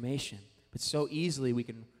transformation. But so easily we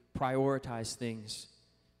can prioritize things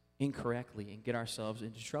incorrectly and get ourselves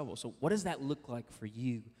into trouble. So what does that look like for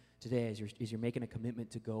you today as you're making a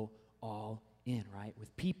commitment to go all in, right?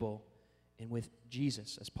 With people and with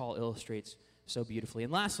Jesus, as Paul illustrates so beautifully.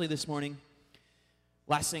 And lastly this morning,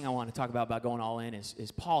 last thing I want to talk about going all in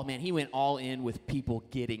is Paul, man, he went all in with people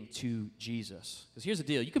getting to Jesus. Because here's the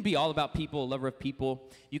deal. You can be all about people, a lover of people.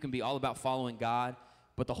 You can be all about following God.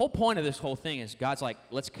 But the whole point of this whole thing is God's like,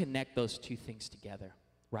 let's connect those two things together,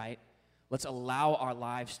 right? Let's allow our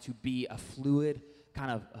lives to be a fluid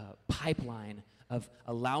kind of pipeline of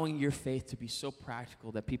allowing your faith to be so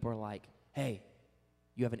practical that people are like, hey,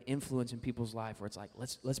 you have an influence in people's life where it's like,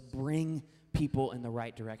 let's bring people in the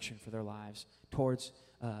right direction for their lives towards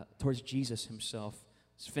Jesus himself.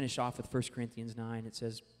 Let's finish off with 1 Corinthians 9. It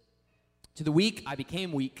says, to the weak I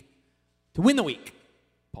became weak to win the weak.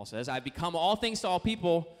 Paul says, I've become all things to all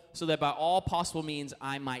people so that by all possible means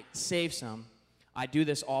I might save some. I do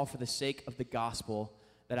this all for the sake of the gospel,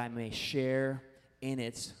 that I may share in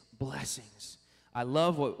its blessings. I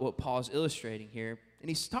love what Paul's illustrating here. And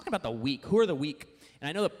he's talking about the weak. Who are the weak? And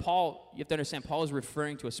I know that Paul, you have to understand, Paul is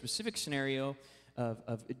referring to a specific scenario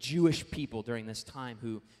of Jewish people during this time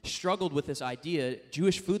who struggled with this idea.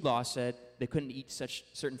 Jewish food law said they couldn't eat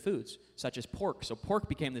certain foods, such as pork. So pork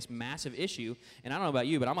became this massive issue. And I don't know about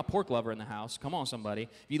you, but I'm a pork lover in the house. Come on, somebody.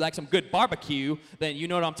 If you like some good barbecue, then you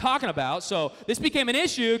know what I'm talking about. So this became an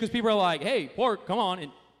issue because people are like, hey, pork, come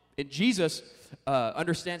on. And Jesus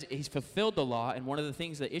understands he's fulfilled the law, and one of the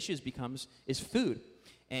things that issues becomes is food.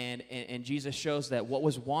 And Jesus shows that what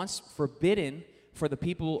was once forbidden for the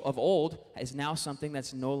people of old is now something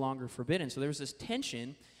that's no longer forbidden. So there's this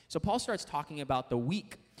tension. So Paul starts talking about the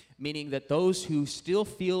weak, meaning that those who still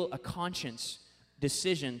feel a conscience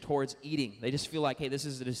decision towards eating. They just feel like, hey, this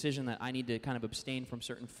is a decision that I need to kind of abstain from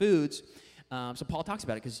certain foods. So Paul talks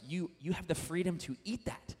about it because you have the freedom to eat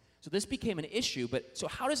that. So this became an issue. But so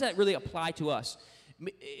how does that really apply to us?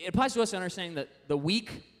 It applies to us understanding that the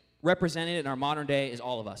weak represented in our modern day is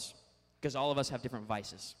all of us, because all of us have different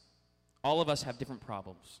vices. All of us have different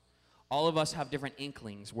problems. All of us have different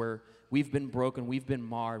inklings where we've been broken, we've been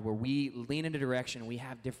marred, where we lean in a direction, we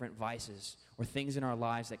have different vices or things in our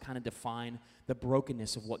lives that kind of define the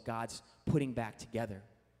brokenness of what God's putting back together.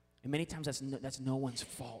 And many times that's no one's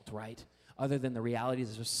fault, right? Other than the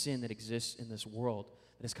realities of sin that exists in this world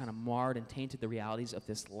that has kind of marred and tainted the realities of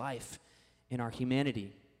this life in our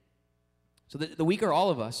humanity. So the weak are all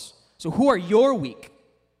of us. So who are your weak?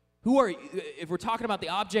 If we're talking about the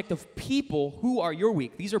object of people, who are your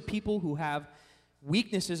weak? These are people who have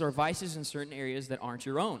weaknesses or vices in certain areas that aren't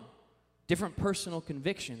your own. Different personal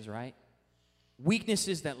convictions, right?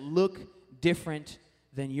 Weaknesses that look different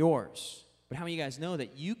than yours. But how many of you guys know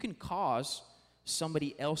that you can cause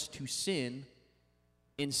somebody else to sin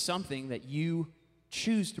in something that you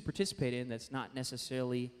choose to participate in that's not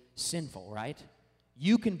necessarily sinful, right?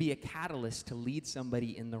 you can be a catalyst to lead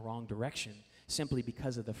somebody in the wrong direction simply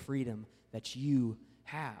because of the freedom that you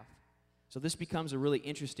have. So this becomes a really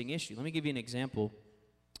interesting issue. Let me give you an example.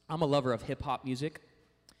 I'm a lover of hip-hop music.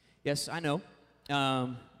 Yes, I know.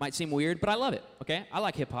 Might seem weird, but I love it, okay? I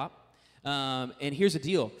like hip-hop. And here's the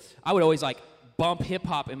deal. I would always, like, bump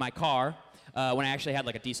hip-hop in my car when I actually had,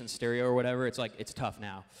 like, a decent stereo or whatever. It's, like, it's tough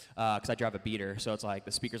now because I drive a beater, so it's, like,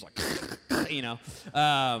 the speaker's, like, you know.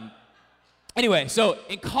 Anyway, so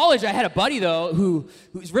in college, I had a buddy, though,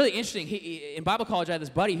 who's really interesting. In Bible college, I had this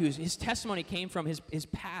buddy his testimony came from, his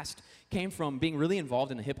past came from being really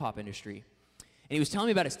involved in the hip-hop industry. And he was telling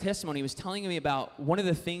me about his testimony. He was telling me about one of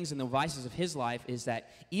the things and the vices of his life is that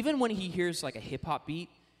even when he hears, like, a hip-hop beat,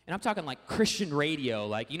 and I'm talking, like, Christian radio,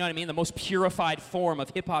 like, you know what I mean, the most purified form of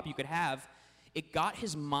hip-hop you could have, it got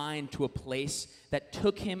his mind to a place that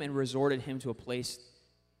took him and resorted him to a place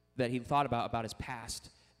that he thought about his past,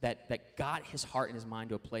 that got his heart and his mind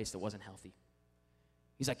to a place that wasn't healthy.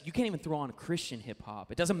 He's like, you can't even throw on Christian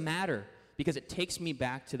hip-hop. It doesn't matter because it takes me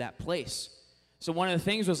back to that place. So one of the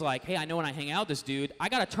things was like, hey, I know when I hang out with this dude, I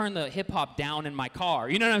got to turn the hip-hop down in my car.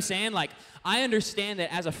 You know what I'm saying? Like, I understand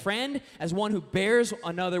that as a friend, as one who bears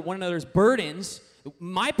one another's burdens,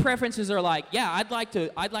 my preferences are like, yeah, I'd like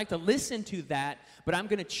to listen to that, but I'm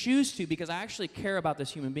going to choose to because I actually care about this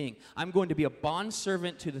human being. I'm going to be a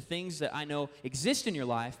bondservant to the things that I know exist in your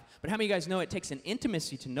life. But how many of you guys know it takes an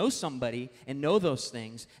intimacy to know somebody and know those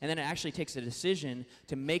things, and then it actually takes a decision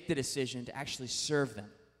to make the decision to actually serve them?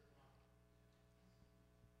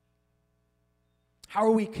 How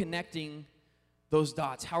are we connecting those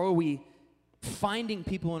dots? How are we finding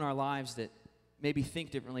people in our lives that maybe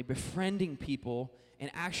think differently, befriending people, and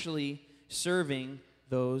actually serving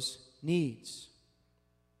those needs?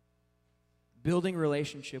 Building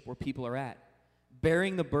relationship where people are at.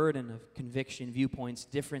 Bearing the burden of conviction, viewpoints,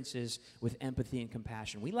 differences with empathy and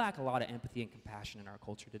compassion. We lack a lot of empathy and compassion in our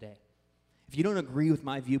culture today. If you don't agree with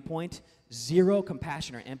my viewpoint, zero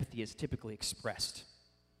compassion or empathy is typically expressed.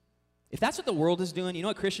 If that's what the world is doing, you know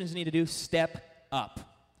what Christians need to do? Step up.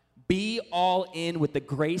 Be all in with the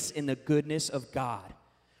grace and the goodness of God.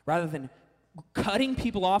 Rather than cutting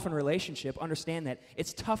people off in relationship, understand that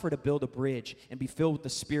it's tougher to build a bridge and be filled with the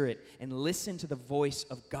Spirit and listen to the voice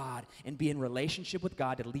of God and be in relationship with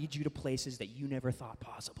God to lead you to places that you never thought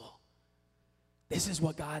possible. This is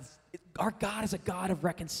what our God is a God of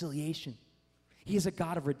reconciliation. He is a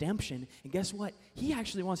God of redemption. And guess what? He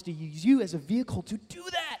actually wants to use you as a vehicle to do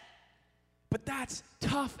that. But that's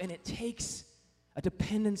tough, and it takes a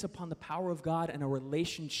dependence upon the power of God and a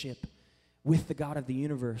relationship with the God of the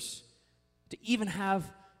universe to even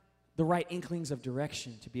have the right inklings of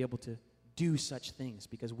direction to be able to do such things,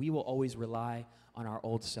 because we will always rely on our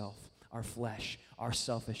old self, our flesh, our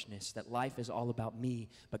selfishness, that life is all about me,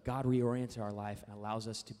 but God reorients our life and allows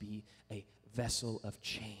us to be a vessel of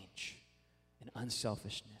change and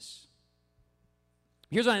unselfishness.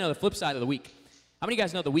 Here's what I know, the flip side of the week. How many of you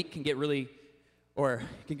guys know the weak can get really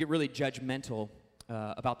judgmental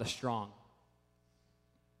about the strong?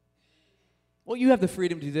 Well, you have the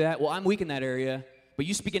freedom to do that. Well, I'm weak in that area, but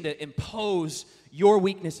you begin to impose your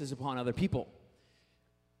weaknesses upon other people.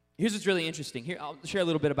 Here's what's really interesting. Here, I'll share a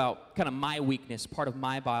little bit about kind of my weakness, part of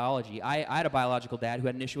my biology. I had a biological dad who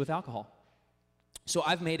had an issue with alcohol. So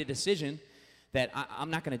I've made a decision that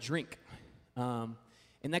I'm not going to drink. And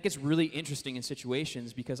that gets really interesting in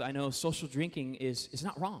situations because I know social drinking is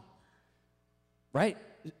not wrong, right?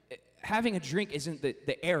 Having a drink isn't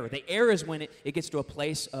the error. The error is when it gets to a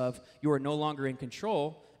place of you are no longer in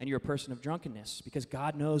control and you're a person of drunkenness, because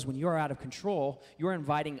God knows when you are out of control, you're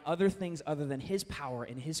inviting other things other than His power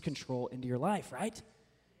and His control into your life, right?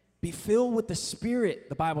 Be filled with the Spirit,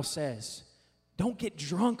 the Bible says. Don't get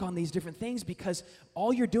drunk on these different things, because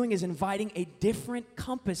all you're doing is inviting a different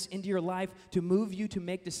compass into your life to move you to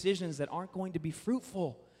make decisions that aren't going to be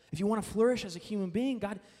fruitful. If you want to flourish as a human being,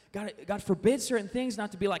 God forbids certain things,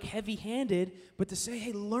 not to be like heavy-handed, but to say,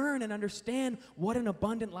 hey, learn and understand what an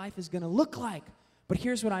abundant life is going to look like. But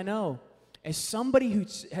here's what I know. As somebody who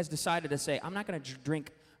has decided to say, I'm not going to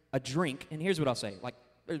drink a drink, and here's what I'll say. Like,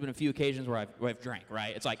 there's been a few occasions where I've drank,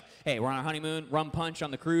 right? It's like, hey, we're on a honeymoon, rum punch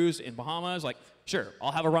on the cruise in Bahamas. Like, sure,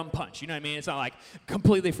 I'll have a rum punch. You know what I mean? It's not like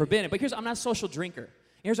completely forbidden. But I'm not a social drinker.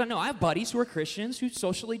 Here's what I know. I have buddies who are Christians who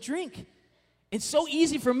socially drink. It's so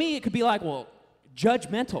easy for me. It could be like, well,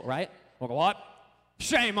 judgmental, right? Well, what?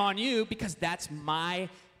 Shame on you, because that's my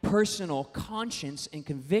personal conscience and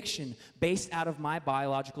conviction based out of my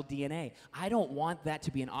biological DNA. I don't want that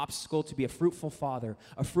to be an obstacle to be a fruitful father,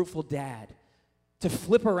 a fruitful dad, to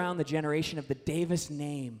flip around the generation of the Davis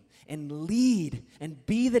name and lead and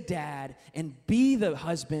be the dad and be the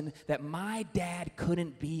husband that my dad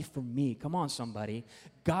couldn't be for me. Come on, somebody.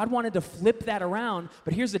 God wanted to flip that around,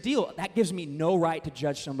 but here's the deal. That gives me no right to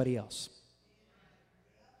judge somebody else.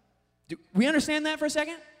 Do we understand that for a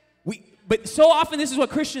second? But so often this is what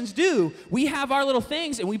Christians do. We have our little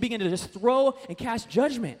things and we begin to just throw and cast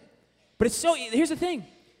judgment. But here's the thing.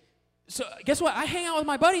 So guess what? I hang out with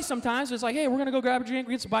my buddies sometimes. It's like, hey, we're going to go grab a drink,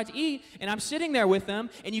 get some bite to eat. And I'm sitting there with them.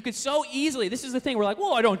 And you could so easily, this is the thing, we're like,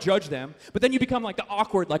 well, I don't judge them. But then you become like the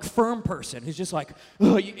awkward, like firm person who's just like,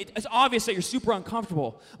 it's obvious that you're super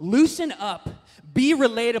uncomfortable. Loosen up. Be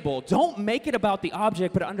relatable. Don't make it about the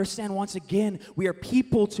object, but understand once again, we are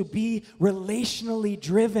people to be relationally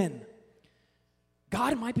driven.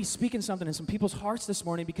 God might be speaking something in some people's hearts this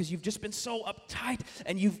morning because you've just been so uptight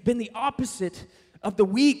and you've been the opposite of the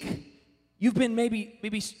weak. You've been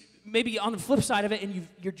maybe on the flip side of it, and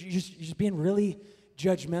you're just being really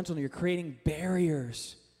judgmental, and you're creating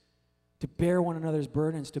barriers to bear one another's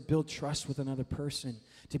burdens, to build trust with another person,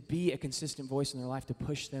 to be a consistent voice in their life, to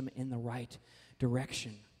push them in the right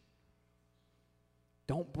direction.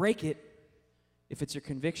 Don't break it if it's your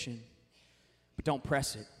conviction, but don't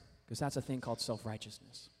press it, because that's a thing called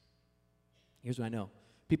self-righteousness. Here's what I know.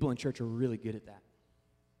 People in church are really good at that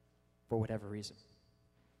for whatever reason.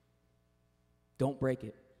 Don't break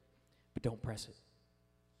it, but don't press it.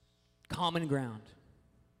 Common ground.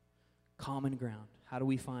 Common ground. How do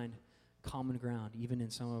we find common ground, even in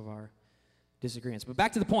some of our disagreements? But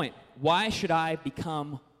back to the point. Why should I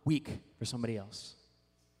become weak for somebody else?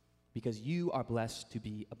 Because you are blessed to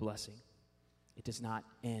be a blessing. It does not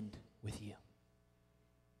end with you.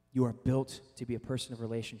 You are built to be a person of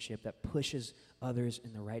relationship that pushes others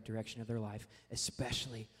in the right direction of their life,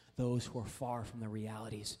 especially those who are far from the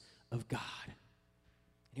realities of God.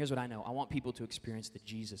 And here's what I know. I want people to experience the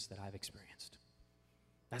Jesus that I've experienced.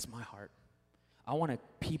 That's my heart. I want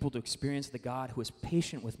people to experience the God who is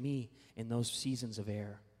patient with me in those seasons of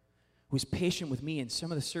error, who is patient with me in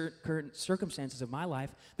some of the current circumstances of my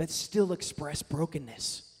life that still express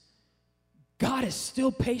brokenness. God is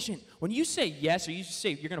still patient. When you say yes, or you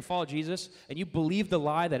say you're going to follow Jesus, and you believe the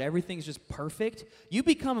lie that everything's just perfect, you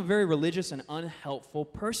become a very religious and unhelpful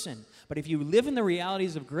person. But if you live in the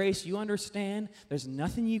realities of grace, you understand there's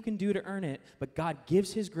nothing you can do to earn it, but God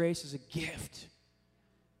gives his grace as a gift.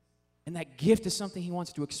 And that gift is something he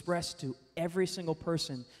wants to express to every single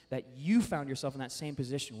person that you found yourself in that same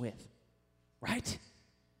position with. Right?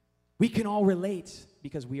 We can all relate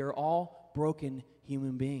because we are all broken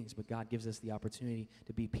human beings, but God gives us the opportunity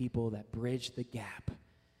to be people that bridge the gap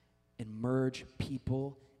and merge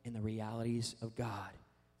people in the realities of God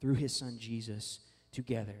through his son Jesus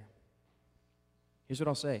together. Here's what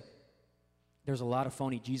I'll say. There's a lot of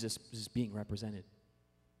phony Jesus being represented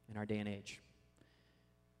in our day and age.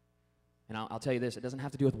 And I'll tell you this, it doesn't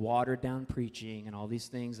have to do with watered down preaching and all these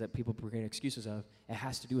things that people create excuses of. It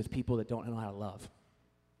has to do with people that don't know how to love.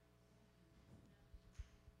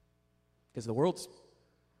 Because the world's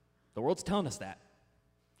telling us that.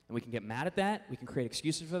 And we can get mad at that, we can create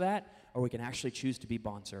excuses for that, or we can actually choose to be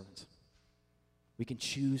bondservants. We can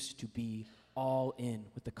choose to be all in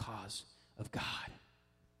with the cause of God.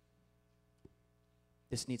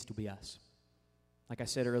 This needs to be us. Like I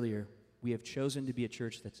said earlier, we have chosen to be a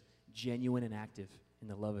church that's genuine and active in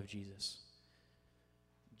the love of Jesus.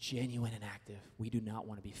 Genuine and active. We do not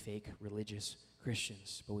want to be fake religious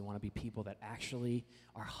Christians, but we want to be people that actually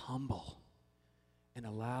are humble and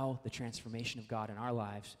allow the transformation of God in our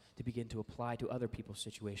lives to begin to apply to other people's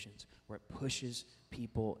situations where it pushes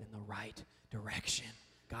people in the right direction.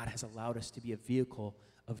 God has allowed us to be a vehicle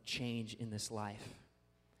of change in this life.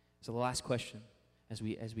 So the last question as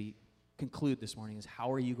we conclude this morning is, how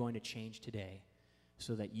are you going to change today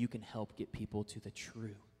so that you can help get people to the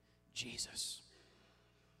true Jesus?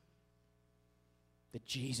 The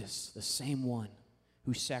Jesus, the same one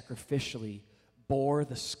who sacrificially bore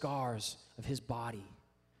the scars of his body,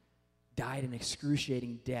 died an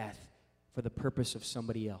excruciating death for the purpose of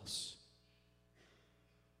somebody else.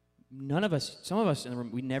 Some of us in the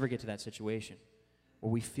room, we never get to that situation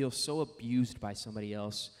where we feel so abused by somebody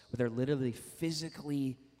else, where they're literally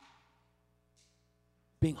physically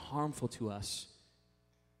being harmful to us,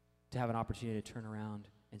 to have an opportunity to turn around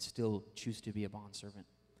and still choose to be a bondservant.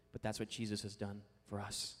 But that's what Jesus has done for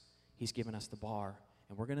us. He's given us the bar,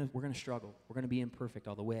 and we're gonna struggle. We're gonna be imperfect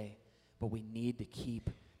all the way, but we need to keep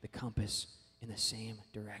the compass in the same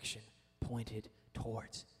direction, pointed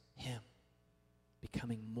towards him,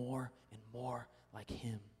 becoming more and more like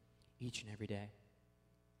him each and every day.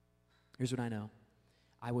 Here's what I know.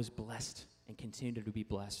 I was blessed and continue to be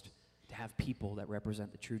blessed to have people that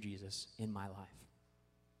represent the true Jesus in my life.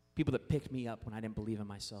 People that picked me up when I didn't believe in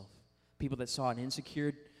myself. People that saw an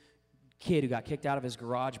insecure kid who got kicked out of his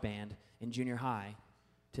garage band in junior high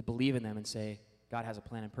to believe in them and say, God has a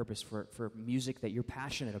plan and purpose for music that you're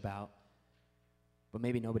passionate about, but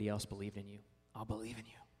maybe nobody else believed in you. I'll believe in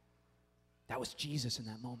you. That was Jesus in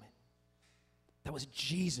that moment. That was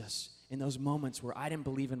Jesus in those moments where I didn't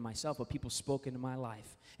believe in myself, but people spoke into my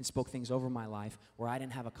life and spoke things over my life where I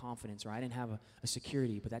didn't have a confidence or I didn't have a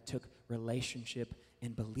security, but that took relationship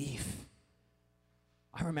and belief.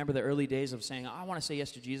 I remember the early days of saying, I want to say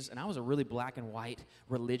yes to Jesus, and I was a really black and white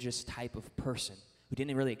religious type of person who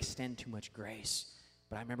didn't really extend too much grace.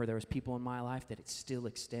 But I remember there was people in my life that it still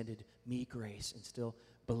extended me grace and still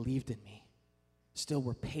believed in me, still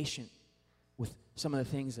were patient with some of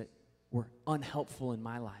the things that were unhelpful in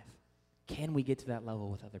my life. Can we get to that level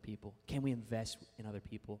with other people? Can we invest in other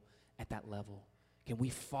people at that level? Can we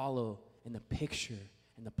follow in the picture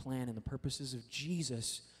and the plan and the purposes of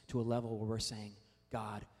Jesus to a level where we're saying,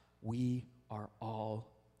 God, we are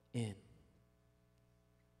all in.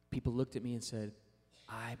 People looked at me and said,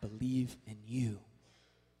 I believe in you.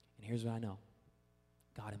 And here's what I know.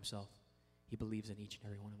 God himself, he believes in each and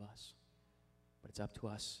every one of us. But it's up to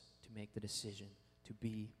us to make the decision to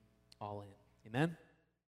be all in. Amen?